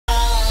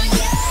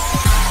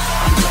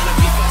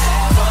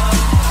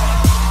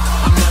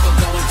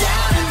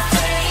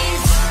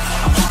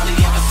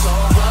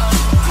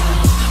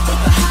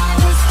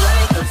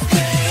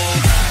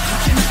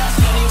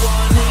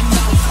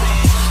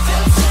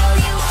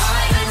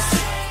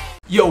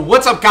Yo,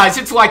 what's up guys?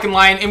 It's Lycan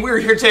Lion, and we're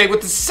here today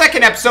with the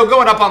second episode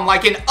going up on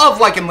Lycan of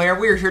Lycan Lair.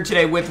 We're here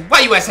today with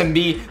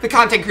YUSMB, the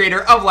content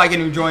creator of Lycan,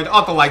 who joined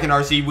off the Lycan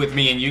RC with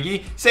me and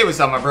Yugi. Say what's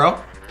up, my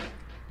bro.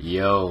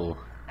 Yo.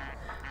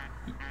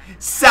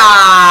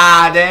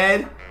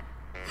 Excited.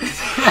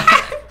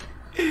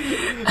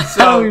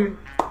 So,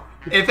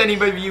 if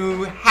anybody of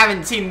you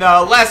haven't seen the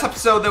last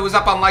episode that was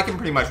up on Lycan,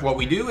 pretty much what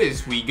we do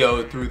is we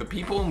go through the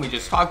people and we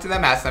just talk to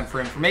them, ask them for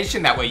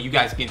information. That way you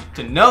guys get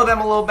to know them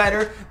a little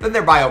better, then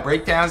their bio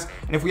breakdowns.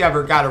 And if we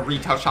ever got to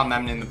retouch on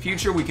them in the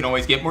future, we can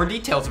always get more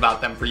details about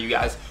them for you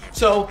guys.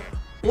 So,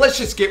 let's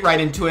just get right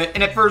into it.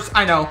 And at first,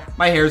 I know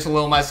my hair's a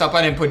little messed up.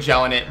 I didn't put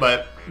gel in it,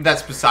 but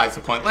that's besides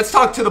the point. Let's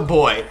talk to the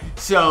boy.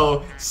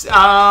 So,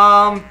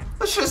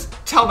 let's just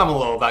tell them a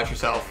little about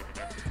yourself.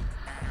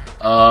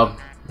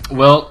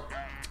 Well,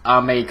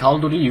 I'm a Call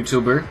of Duty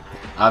YouTuber.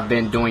 I've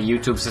been doing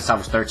YouTube since I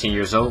was 13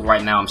 years old.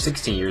 Right now I'm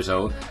 16 years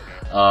old.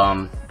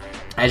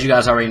 As you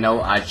guys already know,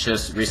 I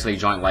just recently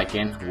joined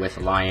Lycan with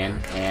Lion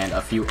and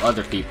a few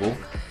other people.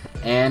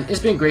 And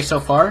it's been great so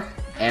far.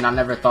 And I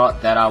never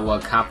thought that I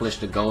would accomplish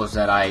the goals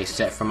that I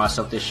set for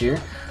myself this year.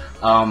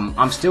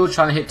 I'm still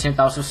trying to hit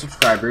 10,000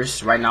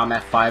 subscribers. Right now I'm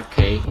at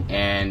 5K.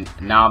 And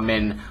now I'm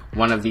in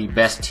one of the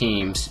best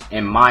teams,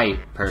 in my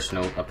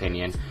personal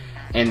opinion,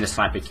 in the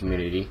sniping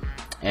community.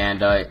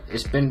 And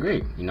it's been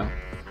great, you know.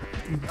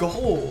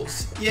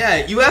 Goals.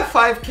 Yeah, you have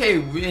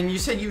 5K, and you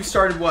said you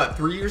started, what,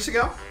 3 years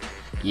ago?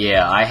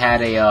 Yeah, I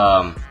had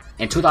a,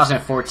 in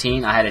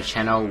 2014, I had a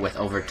channel with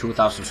over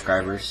 2,000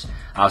 subscribers.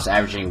 I was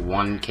averaging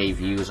 1K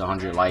views,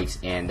 100 likes,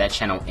 and that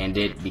channel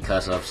ended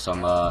because of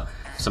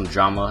some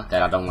drama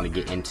that I don't want to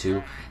get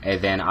into.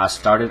 And then I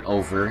started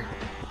over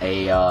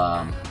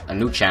a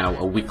new channel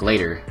a week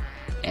later.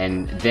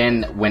 And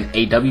then when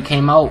AW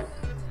came out,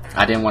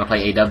 I didn't want to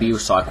play AW,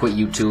 so I quit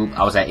YouTube.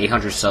 I was at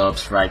 800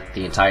 subs for like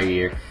the entire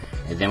year.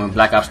 And then when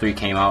Black Ops 3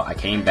 came out, I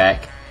came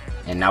back,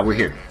 and now we're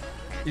here.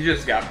 You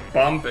just got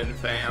bumping,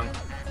 fam.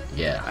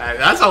 Yeah.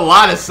 That's a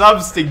lot of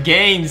subs to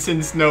gain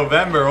since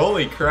November.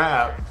 Holy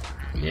crap.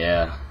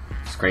 Yeah,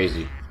 it's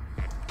crazy.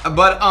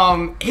 But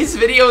his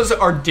videos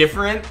are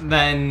different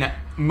than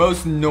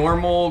most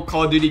normal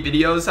Call of Duty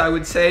videos, I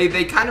would say.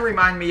 They kind of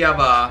remind me of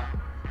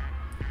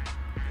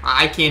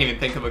I can't even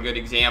think of a good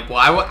example.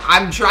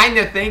 I'm trying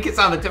to think. It's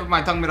on the tip of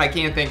my tongue, but I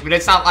can't think. But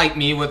it's not like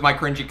me with my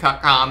cringy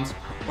cut comms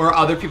or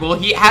other people.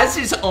 He has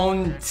his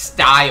own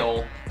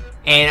style,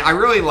 and I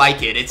really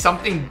like it. It's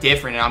something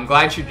different, and I'm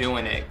glad you're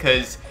doing it.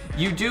 Because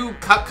you do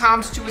cut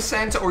comms to a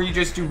sense, or you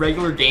just do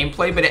regular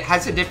gameplay, but it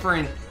has a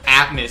different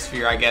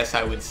atmosphere, I guess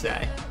I would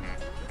say.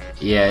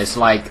 Yeah, it's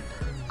like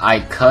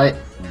I cut,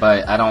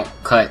 but I don't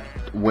cut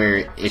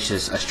where it's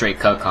just a straight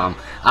cut comm.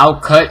 I'll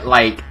cut,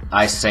 like,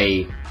 I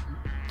say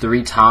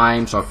 3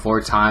 times or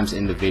 4 times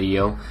in the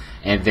video,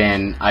 and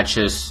then I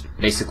just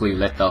basically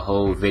let the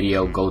whole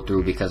video go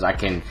through because I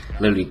can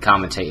literally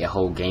commentate a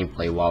whole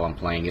gameplay while I'm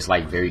playing. It's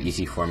like very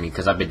easy for me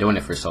because I've been doing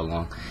it for so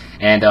long.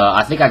 And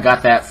I think I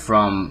got that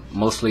from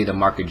mostly the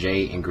Marker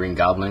J and Green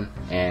Goblin,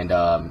 and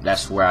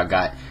that's where I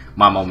got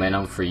my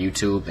momentum for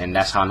YouTube, and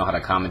that's how I know how to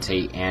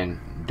commentate and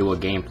do a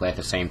gameplay at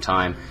the same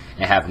time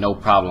and have no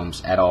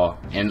problems at all.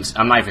 And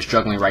I'm not even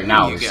struggling right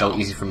now. It's so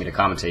easy for me to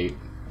commentate.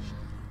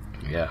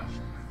 Yeah.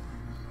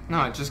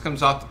 No, it just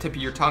comes off the tip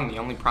of your tongue. The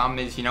only problem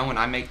is, you know, when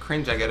I make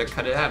cringe, I gotta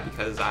cut it out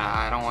because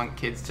I don't want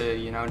kids to,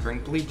 you know,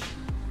 drink bleach.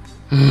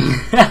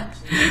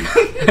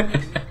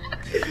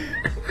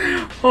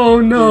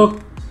 Oh no.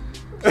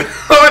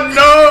 Oh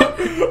no!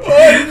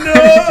 Oh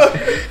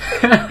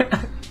no!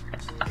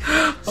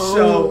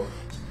 So,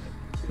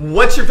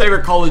 what's your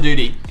favorite Call of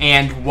Duty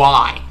and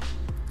why?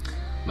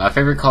 My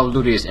favorite Call of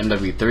Duty is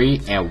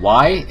MW3, and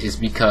why is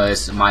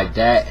because my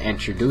dad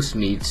introduced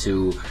me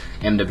to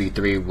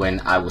MW3 when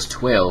I was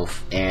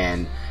 12,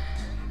 and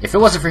if it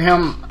wasn't for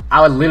him,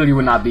 I literally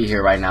would not be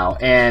here right now.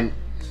 And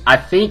I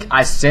think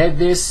I said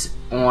this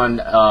on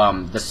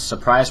the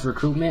surprise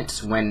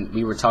recruitment when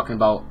we were talking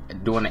about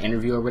doing an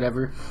interview or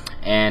whatever,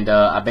 and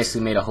I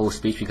basically made a whole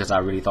speech because I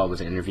really thought it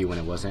was an interview when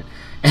it wasn't.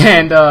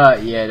 And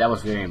yeah, that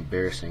was very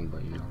embarrassing,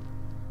 but you know.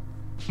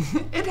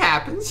 It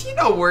happens. You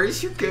no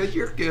worries. You're good.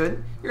 You're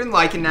good. You're in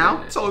Lycan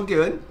now. It's all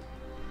good.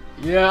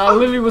 Yeah, I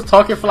literally was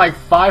talking for like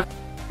 5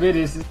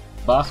 minutes.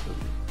 Bosco.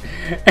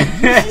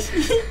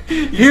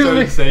 He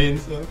started saying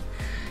stuff.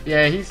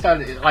 Yeah, he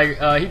started like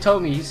he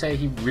told me. He said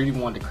he really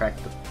wanted to crack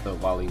the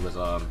while he was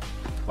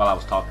while I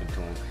was talking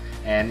to him.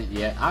 And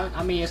yeah,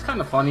 I mean, it's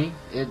kind of funny.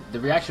 The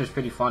reaction was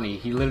pretty funny.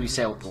 He literally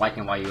said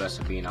Lycan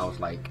YUSMB, and I was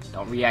like,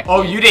 don't react.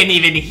 Oh, you didn't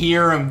even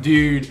hear him,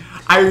 dude.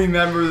 I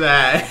remember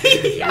that.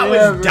 I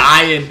was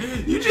dying.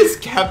 You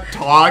just kept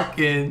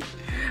talking.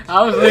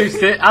 I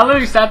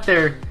literally sat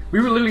there. We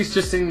were literally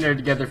just sitting there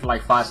together for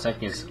like 5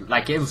 seconds.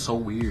 Like, it was so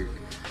weird.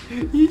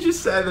 He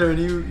just sat there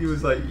and he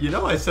was like, you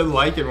know, I said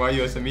Lycan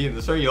YUSMB in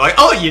the story. You're like,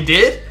 oh, you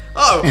did?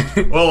 Oh,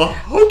 well,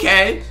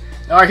 okay.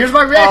 All right, here's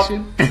my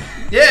reaction.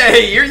 Yeah,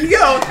 here you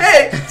go.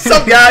 Hey, what's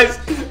up, guys?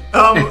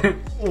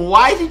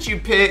 Why did you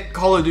pick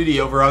Call of Duty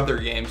over other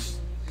games?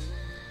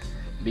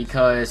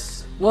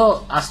 Because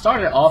Well, I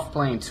started off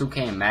playing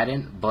 2K and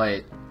Madden,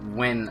 but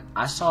when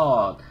I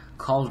saw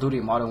Call of Duty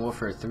Modern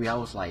Warfare 3, I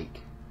was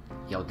like,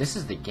 yo, this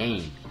is the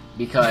game.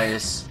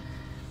 Because,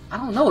 I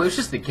don't know, it was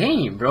just the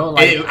game, bro.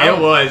 Like,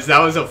 that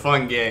was a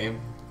fun game.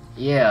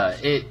 Yeah,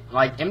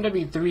 like,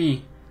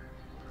 MW3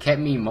 kept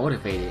me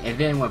motivated. And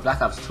then when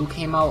Black Ops 2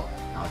 came out,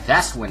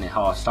 that's when it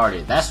all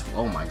started.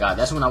 Oh my god,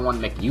 that's when I wanted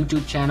to make a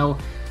YouTube channel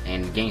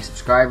and gain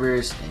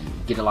subscribers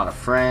and get a lot of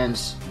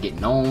friends, get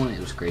known. It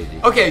was crazy.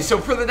 Okay, so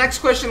for the next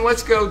question,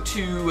 let's go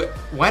to,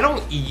 why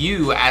don't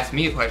you ask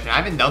me a question? I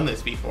haven't done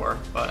this before,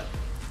 but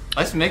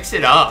let's mix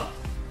it up.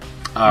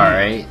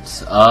 Alright,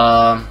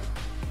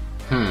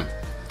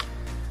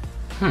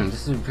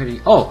 this is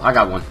pretty, oh, I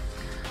got one.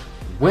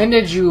 When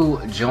did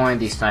you join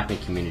the sniping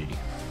community?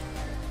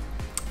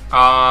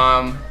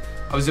 I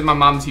was in my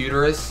mom's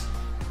uterus,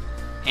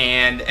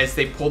 and as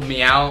they pulled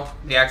me out,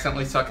 they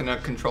accidentally stuck in a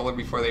controller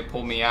before they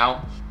pulled me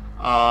out.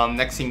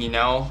 Next thing you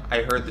know,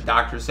 I heard the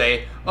doctor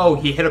say, oh,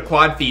 he hit a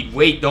quad feed.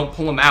 Wait, don't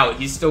pull him out.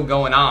 He's still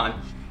going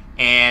on.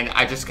 And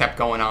I just kept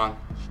going on.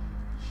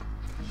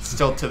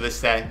 Still to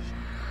this day.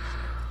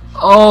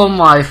 Oh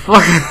my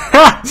fucking...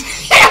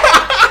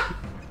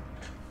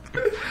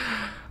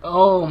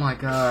 Oh my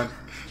god.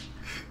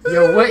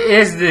 Yo, what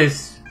is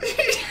this?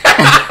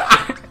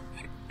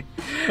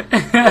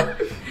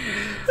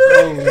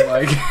 Oh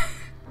my god.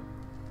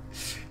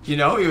 You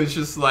know, he was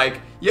just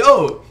like,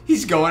 yo,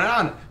 he's going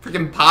on.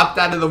 Freaking popped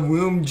out of the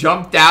womb,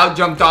 jumped out,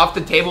 jumped off the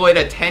table, hit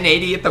a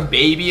 1080 at the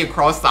baby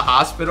across the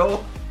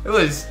hospital. It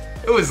was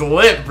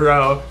lit,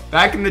 bro.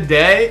 Back in the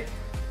day.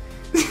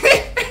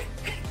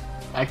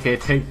 I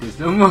can't take this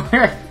no more.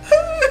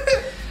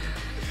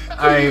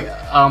 Alright,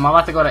 I'm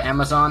about to go to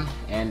Amazon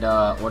and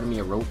order me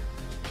a rope.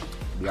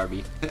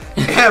 BRB.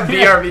 Yeah,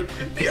 BRB.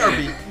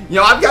 BRB. You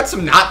know, I've got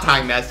some knot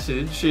tying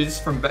messages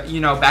from,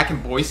 you know, back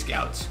in Boy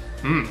Scouts.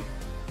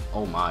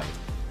 Oh my.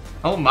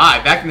 Oh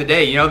my, back in the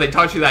day, you know, they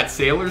taught you that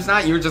sailor's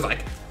knot, you were just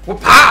like,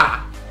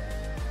 whoop-ha!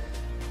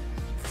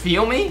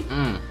 Feel me?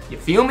 You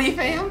feel me,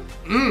 fam?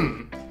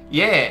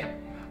 Yeah.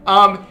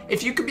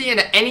 If you could be in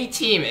any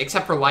team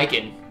except for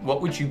Lycan, what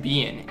would you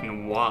be in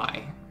and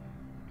why?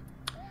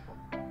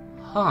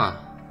 Huh.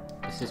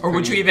 Or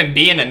would you even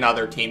be in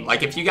another team?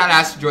 Like, if you got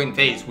asked to join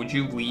FaZe, would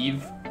you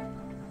leave?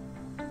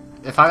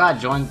 If I got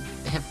joined...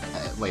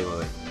 wait.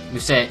 You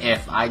said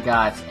if I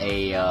got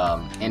a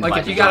invite,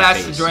 like if you got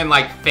asked to join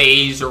like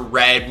FaZe or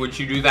Red, would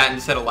you do that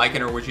instead of Lycan,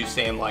 or would you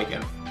stay in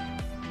Lycan?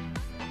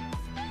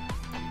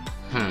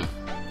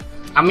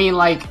 I mean,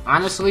 like,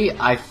 honestly,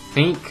 I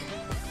think,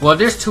 well,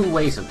 there's two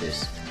ways of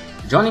this.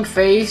 Joining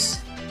FaZe,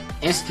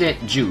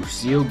 instant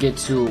juice. You'll get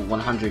to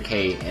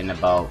 100K in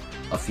about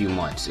a few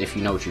months if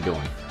you know what you're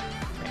doing.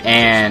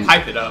 And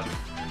hype it up.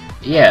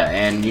 Yeah,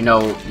 and you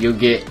know, you'll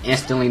get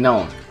instantly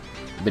known.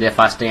 But if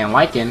I stay in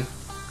Lycan,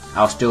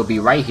 I'll still be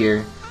right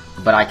here,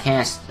 but I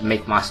can't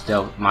make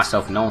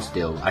myself known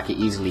still. I can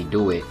easily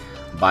do it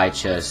by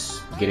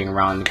just getting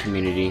around the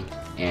community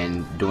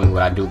and doing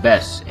what I do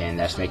best, and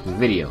that's making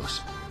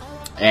videos.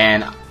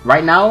 And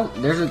right now,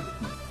 there's a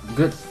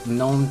good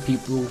known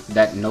people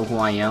that know who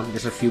I am.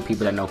 There's a few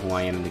people that know who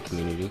I am in the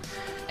community,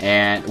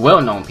 and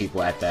well-known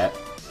people at that.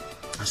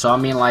 So I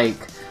mean, like,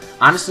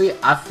 honestly,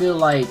 I feel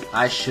like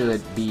I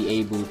should be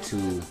able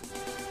to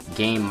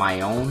game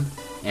my own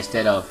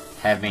instead of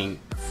having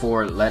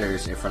 4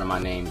 letters in front of my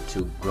name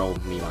to grow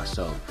me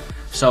myself.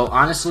 So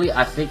honestly,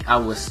 I think I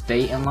would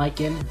stay in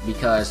Lycan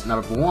because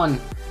number 1,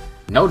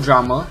 no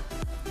drama.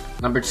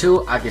 Number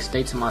 2, I can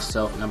stay to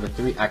myself. Number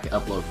 3, I can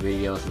upload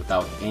videos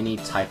without any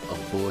type of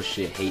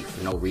bullshit hate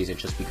for no reason,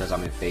 just because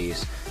I'm in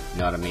FaZe. You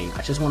know what I mean?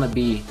 I just want to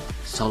be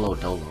solo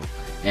dolo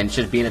and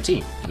just be in a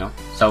team. You know?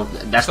 So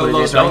that's what it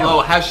is right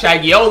now.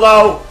 Hashtag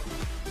YOLO.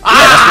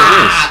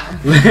 Yeah,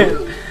 that's what it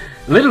is.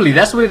 Literally,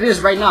 that's what it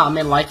is right now. I'm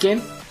in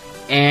Lycan.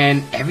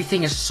 And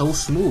everything is so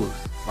smooth.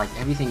 Like,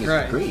 everything is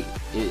great.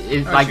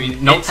 It's like,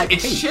 no type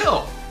of hate. It's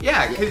chill.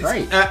 Yeah, because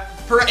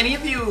for any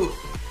of you,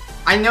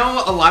 I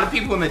know a lot of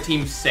people in the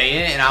team say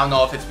it, and I don't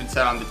know if it's been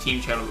said on the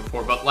team channel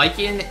before, but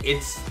Lycan,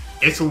 it's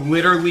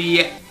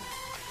literally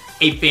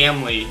a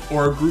family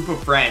or a group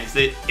of friends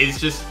that is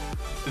just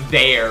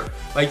there.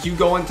 Like, you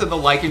go into the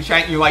Lycan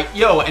chat and you're like,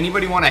 yo,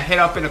 anybody want to hit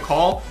up in a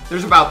call?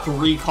 There's about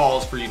 3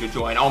 calls for you to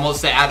join,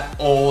 almost at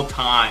all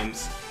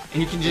times.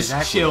 And you can just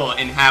chill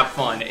and have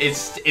fun.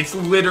 It's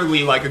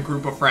literally like a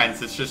group of friends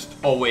that's just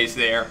always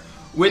there.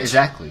 Which,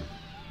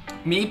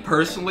 me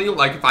personally,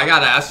 like, if I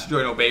got asked to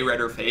join Obey,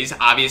 Red, or FaZe,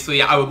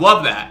 obviously I would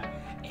love that.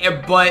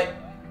 But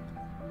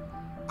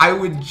I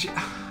would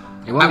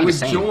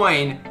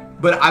join,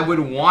 but I would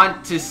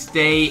want to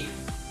stay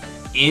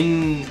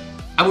in.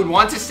 I would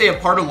want to stay a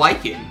part of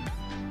Lycan.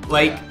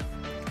 Like,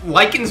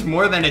 Lycan's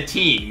more than a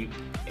team.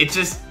 It's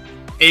just.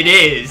 It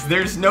is.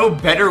 There's no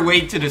better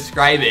way to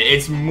describe it.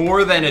 It's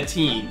more than a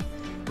team.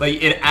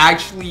 Like, it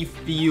actually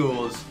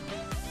feels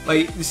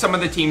like some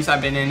of the teams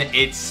I've been in,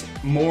 it's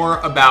more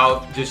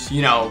about just,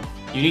 you know,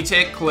 you need to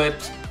hit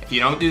clips. If you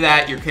don't do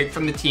that, you're kicked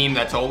from the team.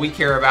 That's all we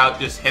care about.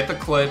 Just hit the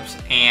clips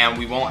and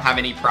we won't have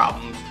any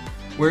problems.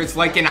 Whereas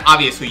Lycan,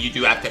 obviously you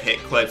do have to hit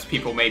clips.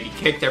 People may be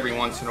kicked every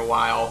once in a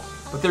while.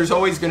 But there's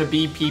always going to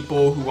be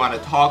people who want to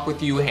talk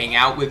with you, hang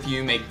out with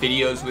you, make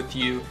videos with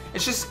you.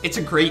 It's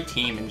a great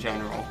team in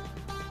general.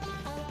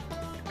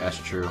 That's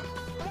true.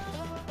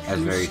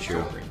 That's very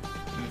true.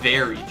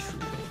 Very true.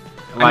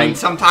 I mean,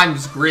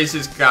 sometimes Grizz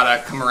has got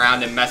to come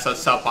around and mess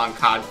us up on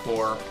COD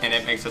 4, and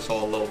it makes us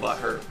all a little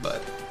butthurt,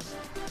 but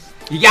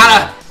you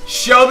gotta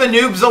show the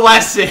noobs a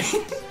lesson.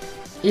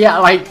 Yeah,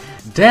 like,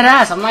 dead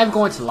ass, I'm not even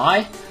going to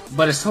lie,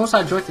 but as soon as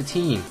I joined the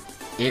team,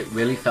 it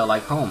really felt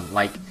like home.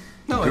 Like,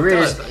 no,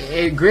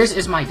 Grizz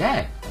is my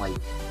dad. Like,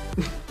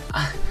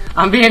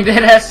 I'm being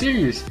dead ass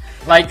serious.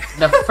 Like,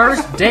 the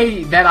first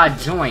day that I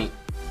joined,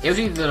 it was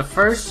either the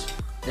first,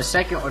 the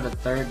second, or the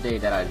third day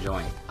that I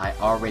joined, I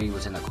already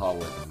was in a call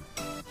with him.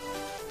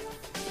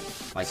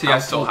 Like, see, I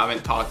still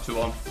haven't talked to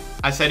him.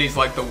 I said he's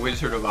like the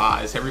Wizard of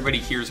Oz. Everybody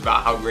hears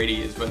about how great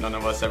he is, but none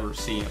of us ever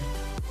see him.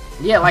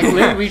 Yeah, like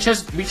literally, we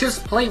just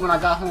played when I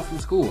got home from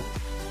school,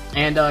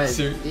 and it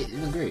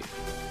was great.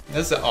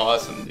 That's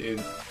awesome, dude.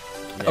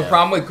 Yeah. A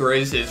problem with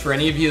Grizz is, for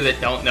any of you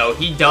that don't know,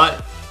 he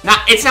does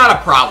it's not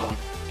a problem,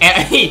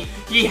 and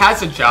he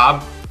has a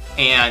job,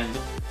 and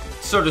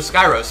so does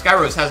Skyros.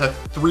 Skyros has a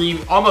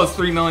almost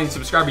 3 million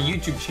subscriber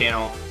YouTube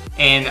channel,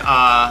 and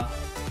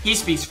he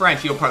speaks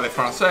French. Il parle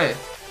français.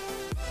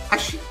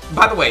 Actually,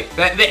 by the way,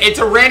 it's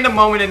a random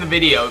moment in the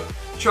video.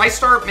 Should I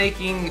start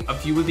making a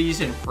few of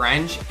these in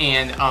French?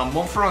 And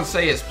mon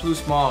français est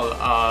plus mal.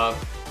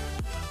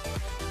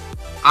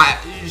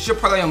 Je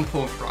parle un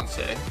peu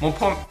français.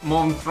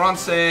 Mon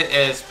français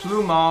est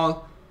plus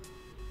mal.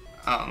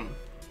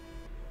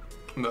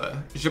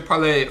 Je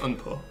parle un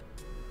peu.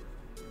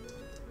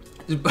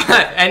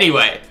 But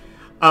anyway,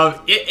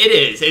 it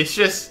is. It's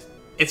just,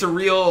 it's a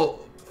real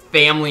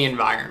family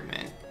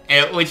environment.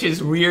 Which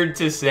is weird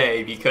to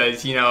say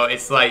because, you know,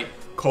 it's like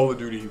Call of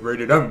Duty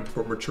rated M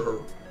for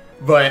mature.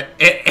 But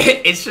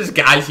it's just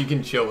guys you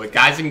can chill with.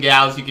 Guys and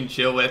gals you can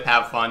chill with,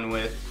 have fun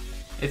with.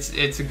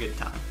 It's a good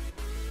time.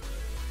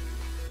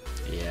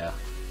 Yeah.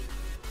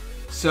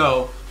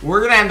 So, we're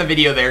going to end the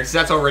video there because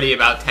that's already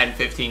about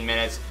 10-15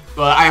 minutes.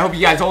 But I hope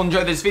you guys all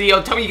enjoyed this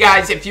video. Tell me,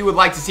 guys, if you would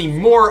like to see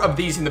more of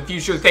these in the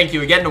future. Thank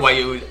you again to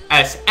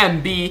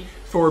YUSMB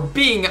for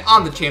being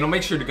on the channel.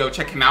 Make sure to go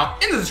check him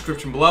out in the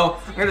description below.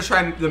 I'm going to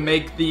try to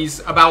make these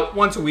about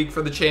once a week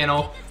for the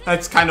channel.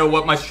 That's kind of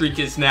what my streak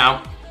is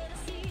now.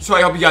 So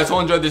I hope you guys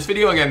all enjoyed this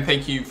video. Again,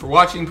 thank you for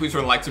watching. Please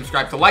remember to like,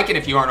 subscribe to Lycan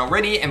if you aren't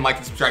already, and like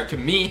and subscribe to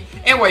me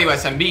and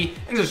YUSMB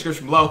in the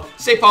description below.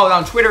 Stay followed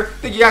on Twitter.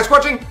 Thank you guys for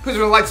watching. Please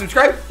remember to like,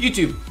 subscribe.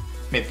 YouTube,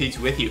 may the peace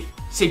be with you.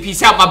 Say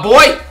peace out, my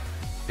boy.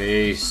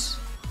 Peace.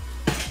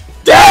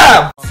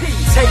 Damn!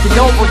 Taking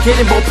over,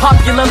 getting more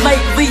popular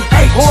lately.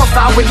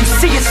 Horrified when you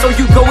see it, so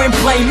you go and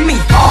blame me.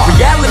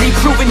 Reality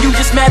proving you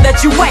just mad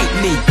that you ain't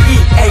me.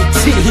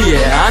 EAT,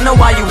 yeah, I know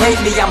why you hate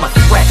me. I'm a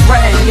threat,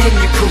 threatening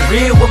your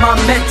career with my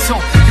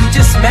mental. You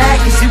just mad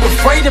cause you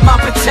afraid of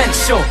my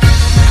potential.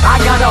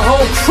 I got a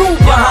whole crew